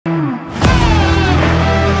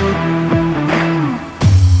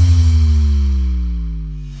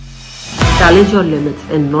Challenge your limits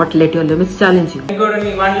and not let your limits challenge you. I got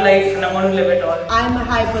only one life and I want to live it all. I'm a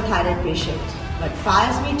hypothyroid patient. What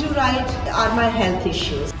fires me to write are my health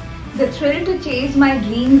issues. The thrill to chase my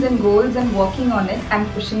dreams and goals and working on it and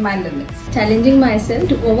pushing my limits. Challenging myself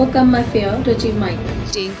to overcome my fear to achieve my goals.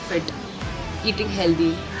 Staying fit, eating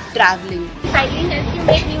healthy, traveling. Cycling helps you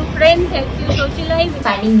make new friends, helps you socialize.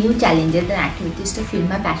 Finding new challenges and activities to fuel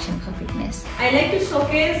my passion for fitness. I like to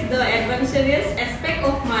showcase the adventurous aspect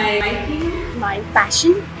of my biking. My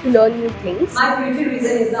passion to learn new things. My future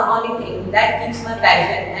vision is the only thing that keeps my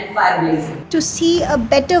passion and fire blazing. To see a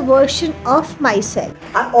better version of myself.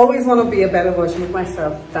 I always want to be a better version of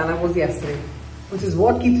myself than I was yesterday, which is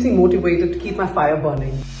what keeps me motivated to keep my fire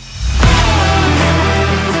burning.